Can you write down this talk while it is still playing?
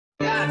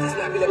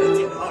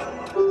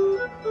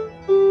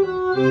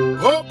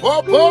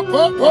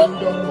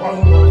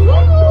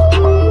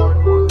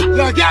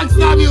The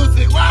gangsta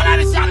music, what are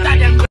the shot at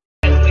them?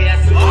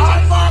 Oh,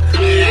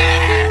 fuck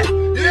yeah!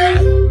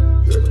 Yeah!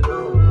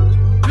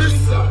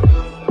 Listen,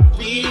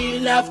 we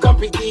love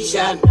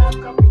competition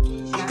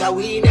because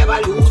we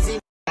never lose in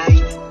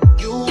night.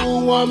 You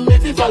want me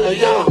to follow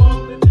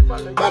you,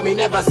 but me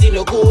never see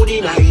no good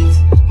in night.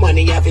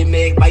 Money have to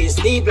make, but you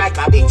sleep like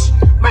a bitch.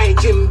 My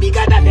gym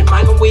bigger than the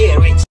man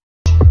wear it.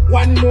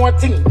 One more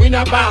thing, we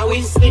not bow,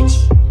 we snitch.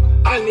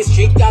 On the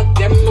street, got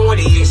them know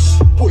the ish.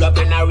 Pull up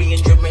in a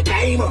range with my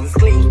diamonds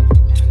clean.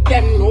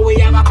 Them know we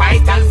have a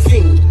bite and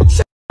sing.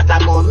 Shatta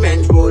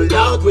movement roll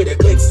out with the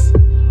clicks.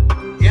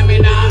 Yeah, me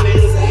now, me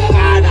say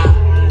Ghana.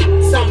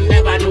 Some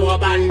never know a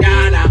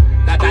bandana.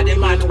 That are the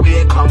man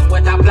we come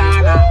with a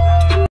planner.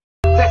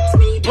 Text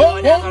me,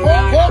 boy,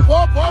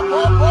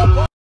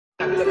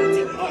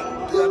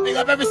 big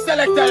up every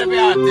selector, every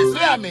artist. We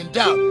are in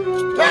down.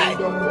 Right.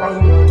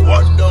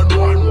 One done,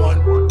 one.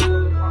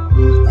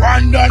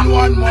 One done,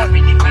 one.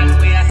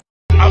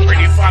 I'm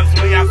pretty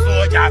fans, we are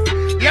soldiers.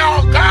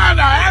 Yo,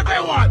 Ghana,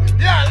 everyone.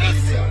 Yeah,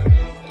 listen.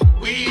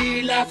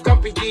 We love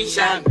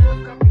competition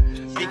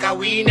because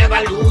we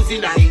never lose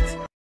in night.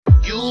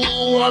 You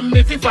want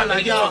me to follow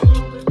you,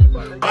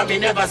 but me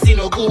never see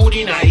no good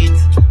in night.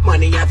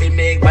 Money have to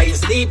make, but you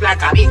sleep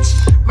like a bitch.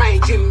 My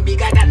gym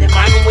bigger than the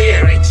man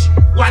wear it.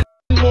 One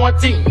more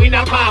thing, we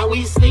never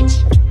we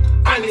snitch.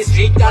 On the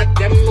street, got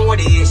them know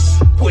the ish.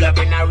 Pull up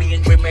in a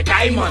range with my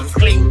diamonds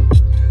clean.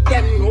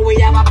 Them know we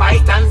have a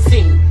bite and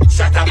sing.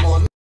 Shatta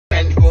movement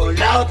and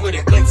roll out with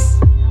the clicks.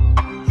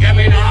 Yeah,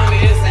 me now,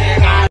 me say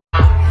Ghana.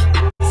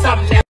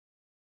 Some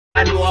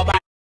never know about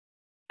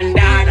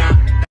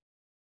bandana.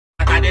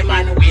 That the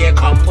man we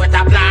come with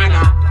a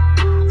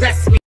planner.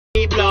 Press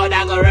me blood,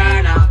 I go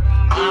runner.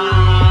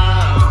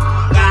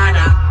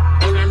 Ghana.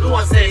 You know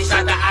say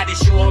Shatta are the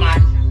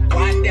showman.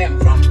 One them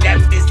from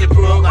them is the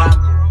program.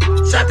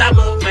 Shatta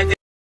movement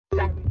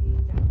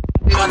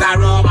not a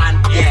Roman,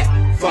 yeah.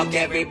 Fuck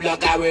every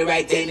blog, I will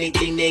write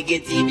anything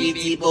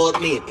negativity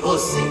about me,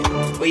 pussy.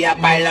 We a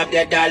pile up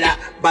the dollar,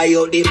 buy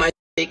out the man,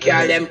 take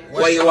care of them,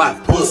 where you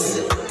have,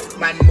 pussy.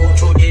 Man move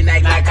through the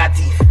night like a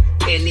thief.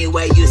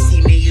 Anywhere you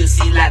see me, you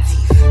see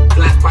Latif.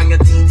 Glass on your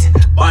teeth,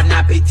 bon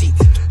appetit.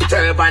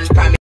 Turban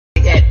pan me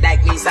head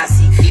like me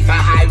sassy. If I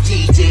have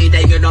GJ,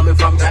 then you know me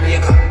from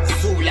Jamaica.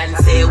 Soul and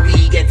say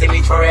we getting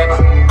it forever.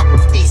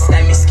 This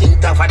time is skin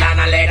tougher than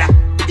a leather.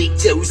 Big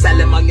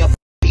Jerusalem on your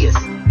face,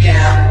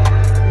 yeah.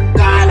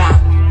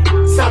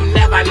 Ghana, some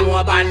never know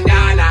a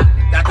bandana.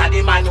 That are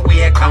the man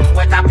we come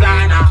with a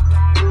planner.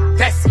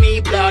 Test me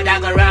blood, I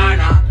go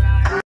runner.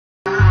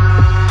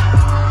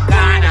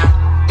 Ghana,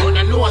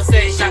 gonna know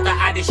say Shatta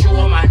are the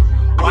showman.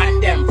 One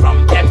them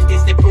from them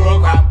is the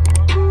program.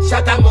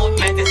 Shatta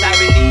movement is a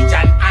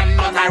religion and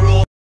not a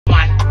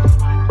Roman.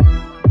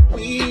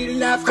 We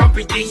love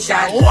competition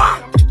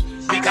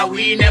because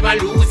we never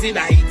lose in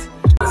night.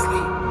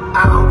 Honestly,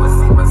 I always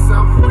see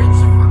myself rich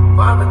from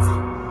poverty.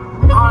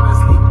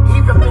 Honestly,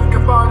 even think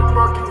about the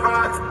broken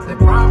hearts, they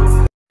promise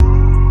it.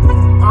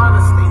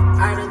 Honestly,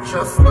 I don't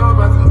trust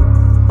nobody.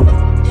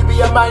 It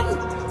be a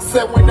mind,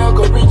 say we not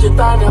go reach it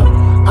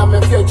down. I'm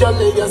a few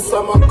jolly, yes,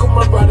 summer, come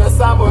my brother,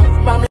 summer.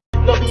 Mommy,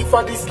 no be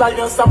for these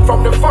lions, I'm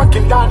from the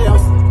fucking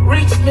Daniels.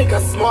 Rich nigga,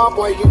 small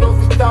boy, you know,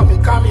 if you tell me,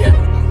 come here.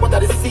 What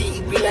I see,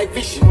 it be like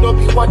vision, no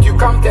be what you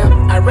come there.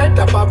 I read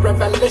about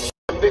revelation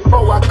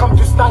before I come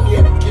to stand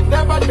here. You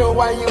never know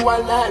why you are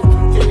alive,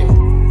 yeah.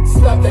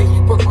 Stop the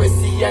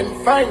hypocrisy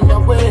and find a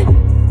way.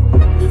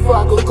 Before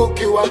I go cook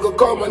you, I go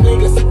call my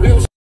niggas real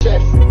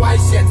shit. White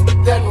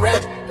shit, then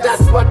red,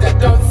 that's what they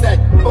done said.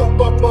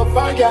 But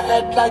find your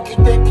head like you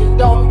taking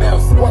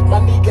dumbbells. What my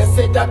niggas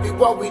say, that be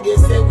what we they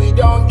say, we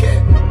don't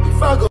care.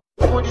 If I go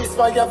put this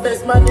for your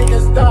face, my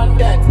niggas done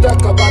that.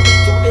 Talk about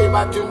me today,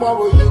 but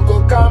tomorrow you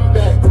go come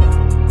back.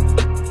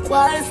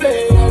 Why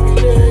say every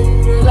day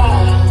you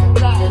lie?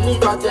 And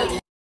if I tell you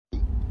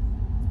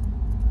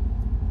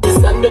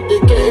under the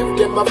cave,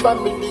 then my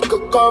family go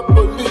call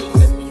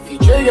police. And if you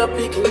try your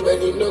picking, well,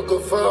 you no go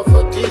fall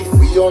for this.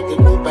 We all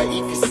the know, but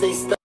if you say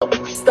stop,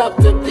 stop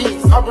the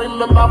beats. I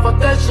remember for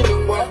that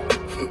shit, what?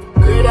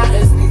 Greater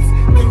estates,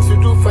 things to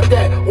do for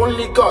that.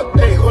 Only God,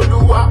 hey,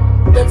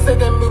 Oluwa. Them say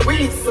them be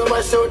weak, so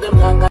I show them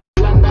langa.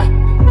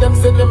 Them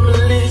say them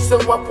leash, so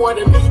I pour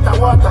them meat and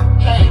water.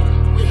 Hey,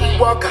 we be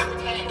walker.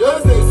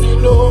 Those days you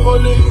know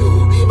only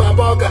you be my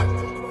burger.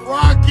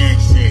 Fucking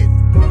shit.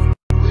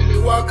 Willy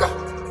Walker.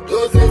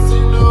 Those days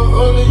you know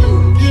only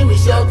you give me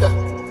shelter.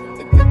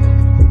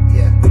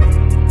 Yeah.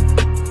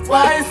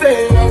 Why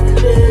say every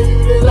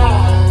day you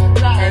lie?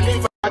 And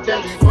if I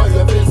tell you for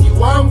your face you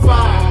won't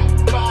fight.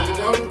 We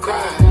don't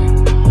cry,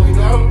 we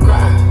don't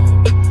cry.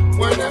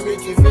 When I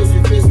meet you face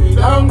to face, we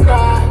don't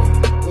cry,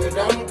 we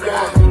don't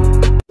cry,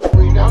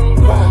 we don't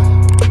cry.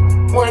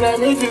 When I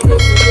meet you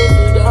face to face,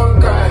 we don't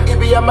cry. It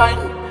be a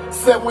mind,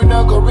 say we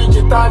not go reach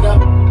it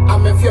either.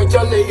 I'm a few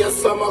jolly, yes,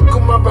 summer,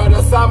 come my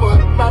brother, summer,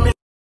 mommy.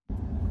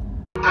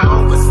 I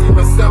always see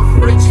myself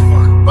rich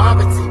from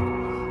poverty.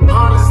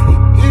 Honestly,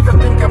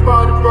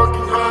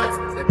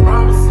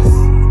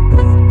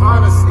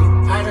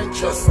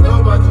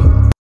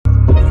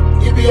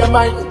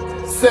 mind.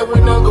 Say we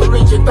not go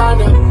reach it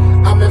on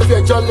I'm a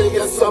future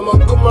layer, some of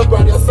my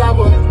brother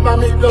Simon.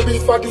 Mommy no be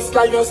for these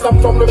lions, I'm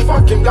from the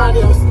fucking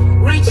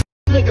Ghanaians. Rich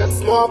nigga,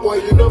 small boy,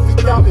 you know if you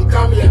tell me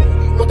come here.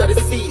 What I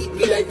see,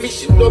 be like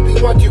vision, no be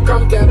what you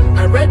come there.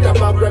 I read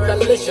about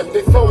revelation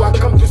before I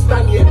come to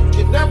stand here.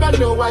 You never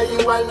know why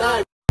you are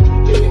alive.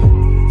 Yeah.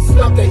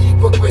 Stop the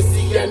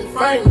hypocrisy and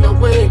find a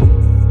way.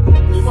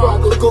 Before I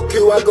go cook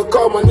you, I go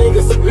call my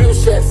niggas real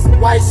chefs.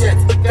 White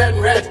shirts, then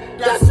red,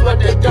 that's what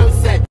they done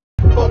said.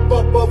 Pop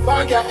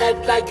on your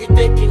head like you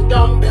taking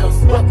dumbbells.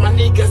 What my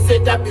niggas say,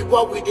 that be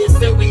what we did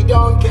say, we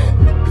don't care.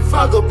 Before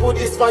I go put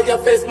this for your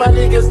face, my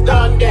niggas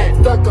done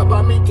that. Talk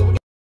about me too.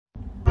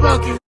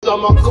 Fuck you,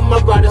 some of my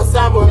brother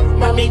Simon.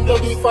 Mommy no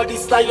be for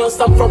these lions,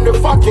 I'm from the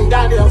fucking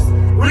Daniels.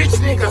 Rich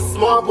nigga,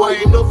 small boy,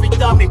 you know if you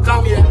tell me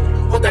come here.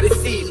 What I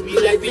see, be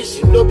like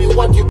vision, no be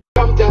what you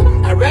come to.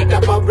 I read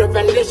about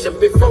revelation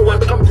before I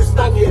come to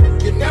stand here.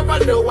 You never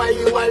know why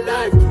you are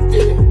alive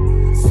today.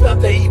 Stop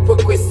the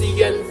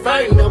hypocrisy and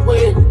find a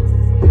way.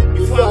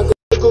 Before I go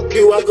cook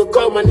you, I go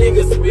call my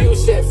niggas real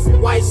chefs.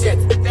 White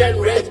shirts, then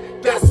red,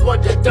 that's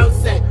what they done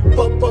said.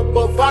 Pop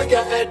on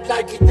your head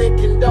like you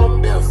taking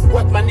dumbbells.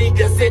 What my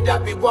niggas say,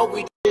 that be what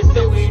we did,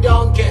 say we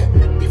don't care.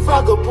 Before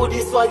I go put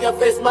this on your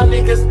face, my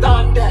niggas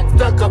done that.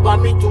 Talk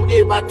about me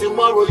today, but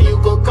tomorrow you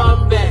go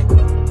come back.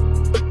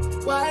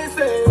 Why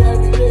say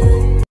every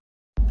day?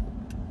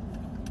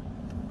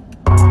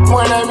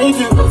 When I meet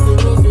you,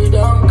 you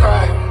don't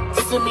cry.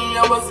 See me,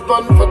 I was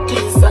born for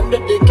this. Under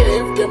the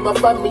cave, then my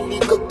family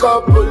go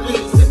call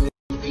police.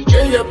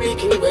 DJ, you're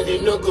speaking, but they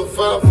no go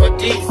far for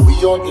this. We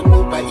on the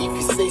move, but if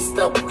you say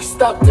stop, we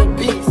stop the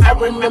beats. I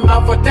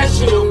remember for that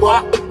shit,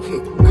 what?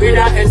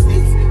 Greater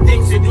estates,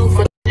 things you do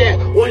for yeah,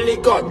 only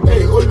God,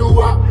 hey,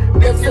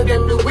 Oluwa. Them say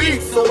them be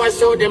weak, so I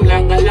show them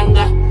langa.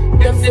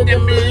 Them say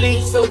them be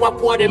leech, so I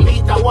pour them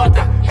liter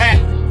water. Hey,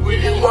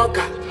 Willie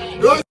Walker.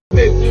 Don't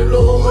make you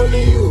know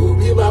only you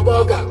be my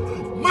burger.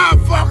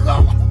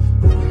 Motherfucker.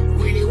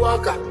 Willie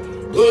Walker.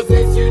 Those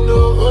days you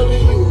know only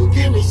you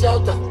give me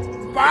shelter.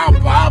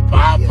 Papa.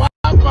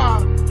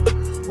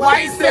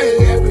 Why say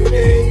every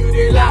day you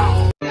dey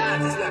lie?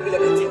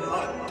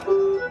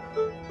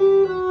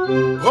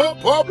 Hop.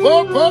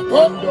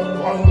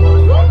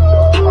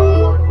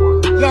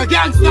 The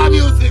gangsta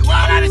music,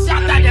 what are the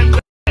shots at them?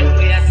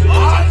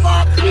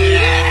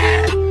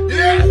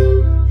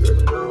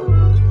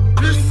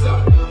 Listen,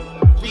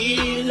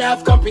 we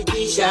love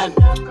competition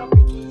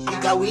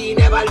because we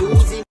never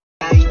lose it.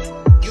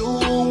 You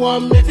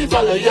want me to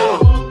follow you,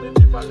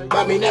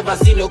 but me never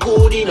see no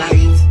good in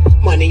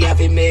it. Money have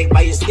to make,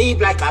 but you sleep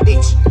like a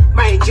bitch.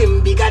 My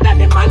gym bigger than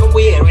the man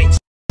wear it.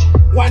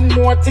 One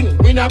more thing,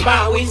 we not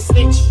bow, we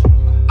snitch.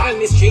 On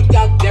the street,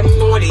 got them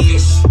know the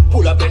ish.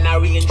 Pull up in a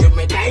range with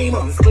my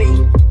diamonds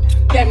clean.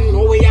 Them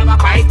know we have a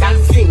bite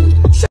and sing.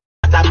 Shut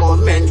a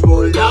movement,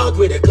 roll out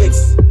with the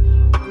clicks.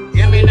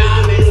 Hear me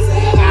now, me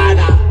say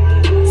Ghana.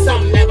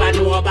 Some never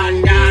know a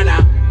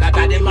bandana. That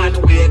a the man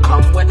will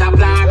come with a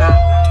planner.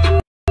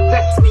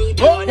 Text me,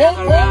 don't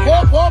ever run.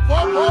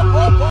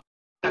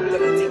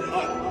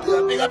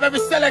 Big up every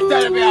selector,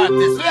 every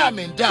artist. We are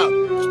in down.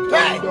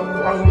 Right.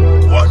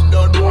 One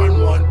done,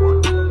 one.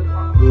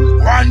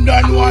 One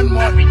done, one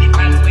more.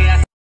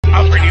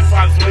 I'm pretty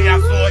fans, we are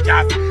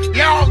soldiers.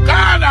 Yo,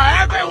 Ghana,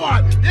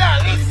 everyone. Yeah,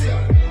 listen.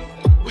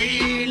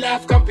 We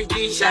love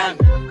competition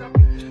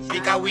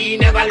because we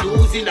never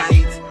lose in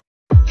it.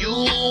 You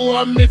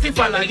want me to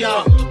follow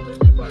you,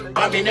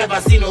 but me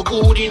never see no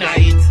good in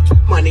it.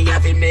 Money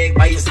have to make,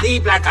 but you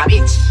sleep like a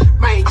bitch.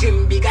 My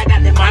gym bigger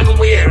than the man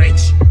wear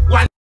rich.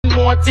 One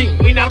more thing,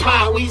 we not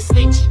bar, we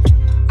snitch.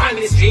 On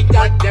the street,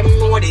 got them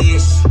know the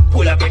ish.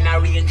 Pull up in a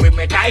range with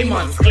my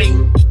diamonds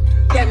clean.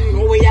 Them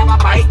know we have a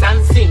bite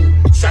and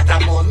sing. Shut a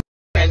moment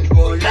and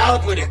roll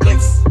out with the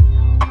clicks.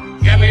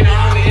 Hear me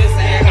now, me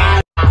say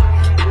Ghana.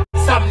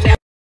 Some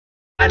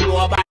never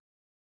know about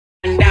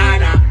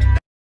bandana.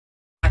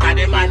 That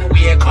the man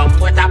will come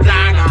with a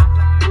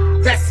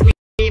planner. Test me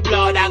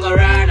blood, I go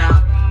run.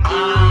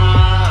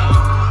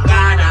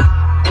 Ghana.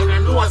 You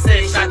don't know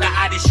say Shatta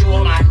at the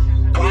show, man.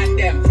 One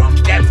them from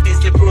them, this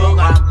the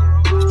program.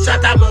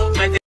 Shatta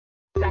movement.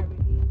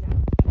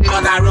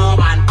 Not a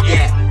Roman,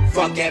 yeah.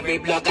 Fuck every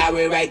blog, I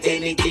will write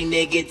anything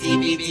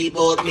negativity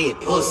about me,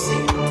 pussy.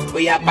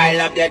 We a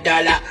pile up the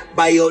dollar,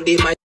 buy out the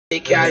man,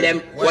 take care of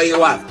them, where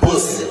you are,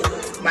 pussy.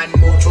 Man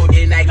move through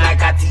the night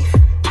like a thief.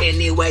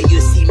 Anywhere you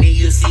see me,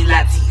 you see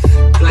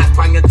Latif. Black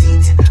on your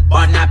teeth,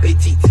 bon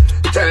appetit.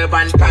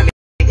 Turban pa me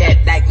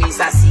head like me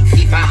sassy.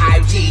 If I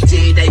have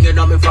GJ, then you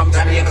know me from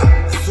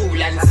Jamaica.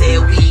 Zoolan say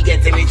we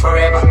getting it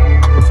forever.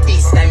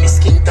 This time is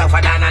skin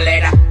tougher than a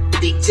leather.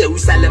 Big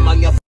Jerusalem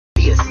on your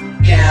face,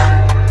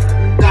 yeah.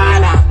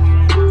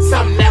 Ghana.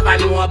 Some never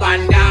know a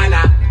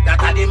bandana.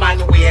 That a the man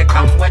will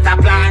come with a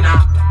planner.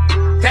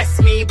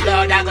 Test me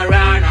blood, I go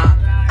run.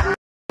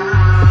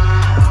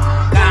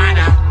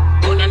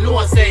 Ghana. Gonna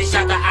know say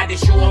Shatta at the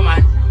show,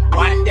 man.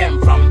 One them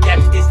from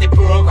them, this the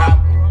program.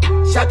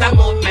 Shatta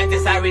movement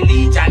is a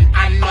religion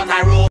and not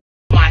a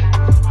Roman.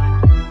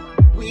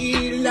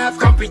 We love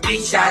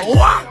competition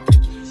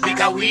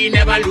because we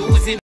never losing.